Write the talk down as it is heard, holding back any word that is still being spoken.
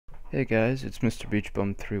Hey guys, it's Mr.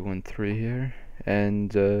 Beachbum313 here, and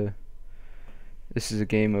this is a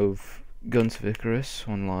game of Guns of Icarus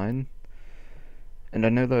online, and I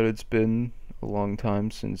know that it's been a long time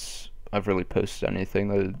since I've really posted anything.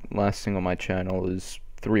 The last thing on my channel is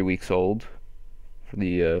 3 weeks old for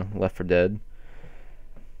the Left 4 Dead.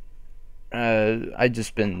 I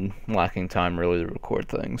just been lacking time really to record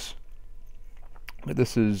things, but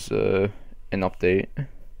this is an update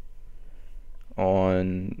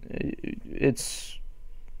on it's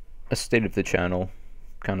a state of the channel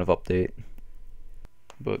kind of update.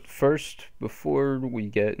 But first, before we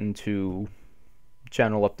get into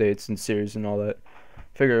channel updates and series and all that, I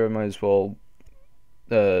figure I might as well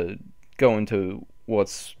go into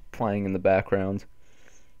what's playing in the background.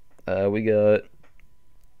 We got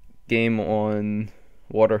game on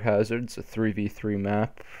Water Hazards, a 3v3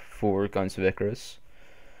 map for Guns of Icarus.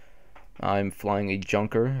 I'm flying a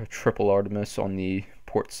Junker, a triple Artemis on the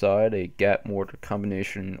port side, a Gat mortar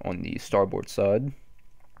combination on the starboard side.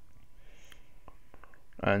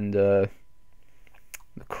 And the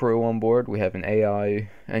crew on board, we have an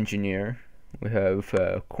AI engineer. We have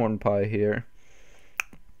Corn Pie here,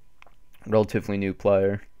 relatively new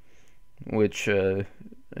player, which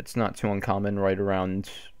it's not too uncommon right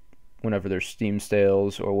around whenever there's Steam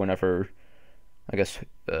sales or whenever, I guess,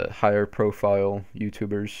 higher profile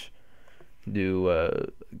YouTubers do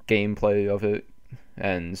gameplay of it.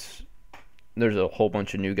 And there's a whole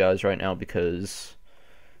bunch of new guys right now because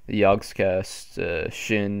the Yogscast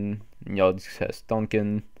Shin and Yogscast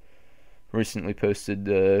Duncan recently posted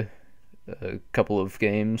a couple of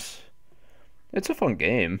games. It's a fun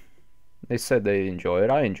game. They said they enjoy it.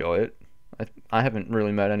 I enjoy it. I haven't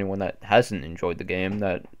really met anyone that hasn't enjoyed the game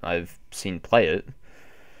that I've seen play it.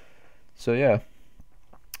 So yeah.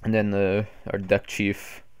 And then our deck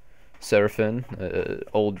chief Seraphin,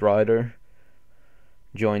 old rider,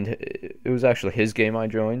 joined. It was actually his game I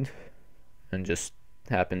joined, and just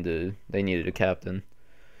happened to, they needed a captain.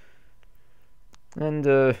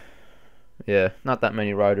 And yeah, not that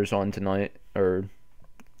many riders on tonight, or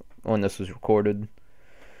when this was recorded.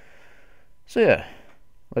 So yeah,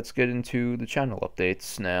 let's get into the channel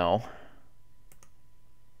updates now.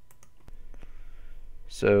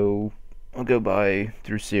 So I'll go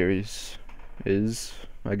through series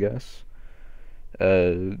I guess.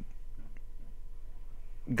 Guns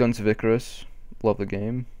of Icarus, love the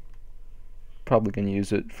game. Probably gonna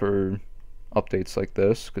use it for updates like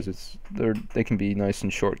this because they can be nice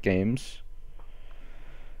and short games.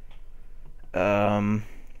 Civ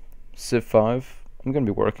 5, I'm gonna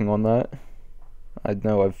be working on that. I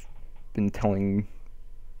know I've been telling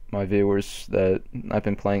my viewers that I've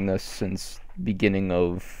been playing this since the beginning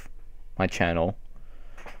of my channel.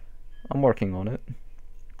 I'm working on it.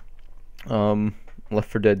 Left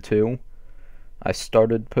 4 Dead 2, I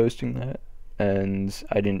started posting that and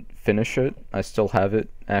I didn't finish it. I still have it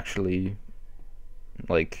actually,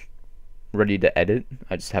 like, ready to edit.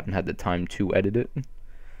 I just haven't had the time to edit it.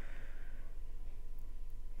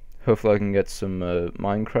 Hopefully I can get some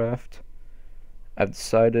Minecraft. I've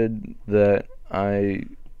decided that I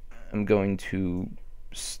am going to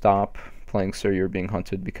stop playing Sir You're Being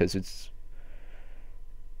Hunted because it's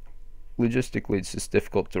logistically it's just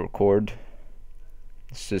difficult to record.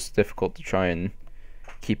 It's just difficult to try and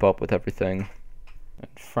keep up with everything. And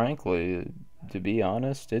frankly, to be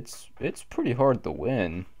honest, it's pretty hard to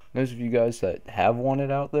win. Those of you guys that have won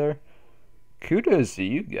it out there, kudos to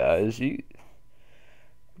you guys.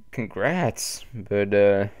 Congrats.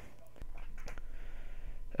 But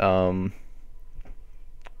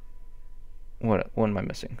what am I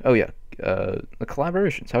missing? Oh yeah, the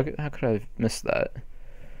collaborations. How could I have missed that?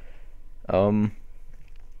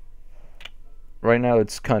 Right now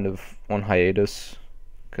it's kind of on hiatus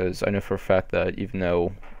because I know for a fact that even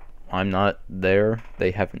though I'm not there, they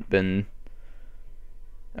haven't been.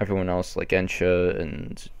 Everyone else like Ensha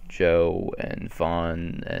and Joe and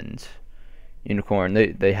Vaughn and Unicorn,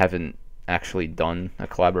 they haven't actually done a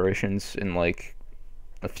collaborations in like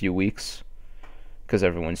a few weeks because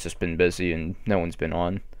everyone's just been busy and no one's been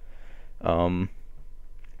on. And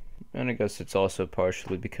I guess it's also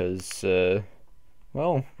partially because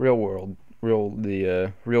well, real world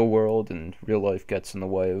and real life gets in the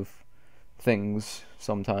way of things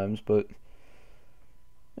sometimes, but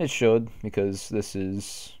it should, because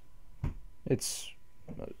it's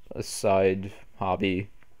a side hobby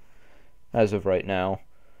as of right now.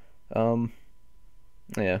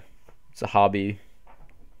 Yeah, it's a hobby,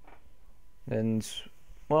 and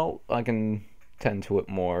well, I can tend to it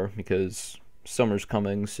more because summer's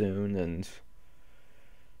coming soon, and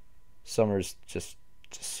summer's just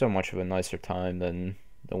so much of a nicer time than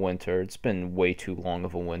the winter. It's been way too long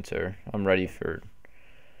of a winter. I'm ready to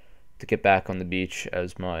get back on the beach,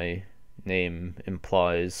 as my name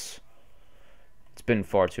implies. It's been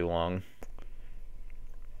far too long.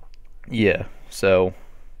 Yeah, so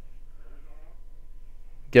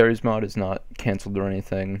Gary's Mod is not canceled or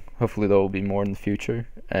anything. Hopefully there will be more in the future,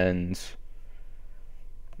 and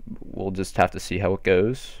we'll just have to see how it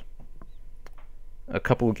goes. A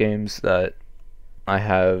couple of games that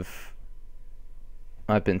I've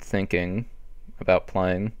been thinking about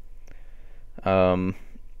playing.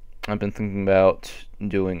 I've been thinking about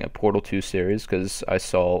doing a Portal 2 series because I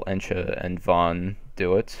saw Encha and Vaughn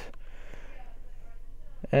do it.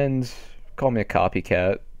 And call me a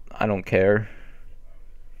copycat. I don't care.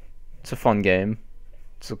 It's a fun game.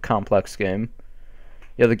 It's a complex game.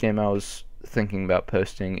 The other game I was thinking about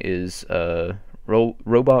posting is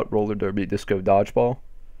Robot Roller Derby Disco Dodgeball,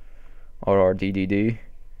 RRDDD.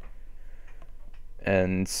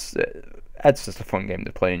 And that's just a fun game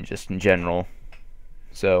to play in general.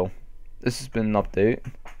 So, this has been an update.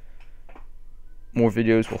 More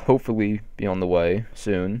videos will hopefully be on the way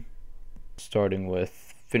soon. Starting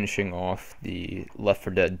with finishing off the Left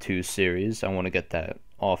 4 Dead 2 series. I want to get that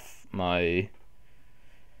off my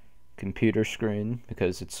computer screen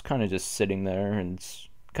because it's kind of just sitting there and it's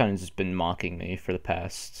kind of just been mocking me for the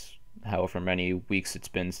past however many weeks it's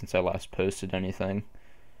been since I last posted anything.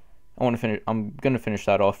 I'm gonna finish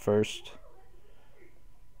that off first.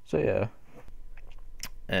 So yeah.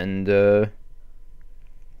 And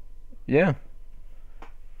yeah.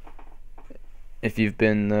 If you've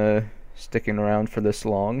been sticking around for this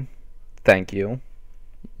long, thank you.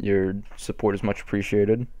 Your support is much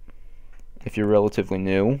appreciated. If you're relatively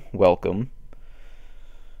new, welcome.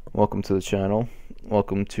 Welcome to the channel.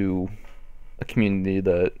 Welcome to a community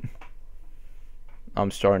that I'm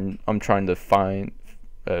trying to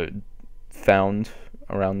found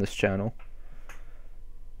around this channel.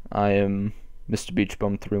 I am Mr.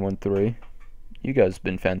 Beachbum 313. You guys have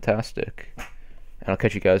been fantastic. And I'll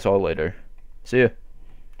catch you guys all later. See ya.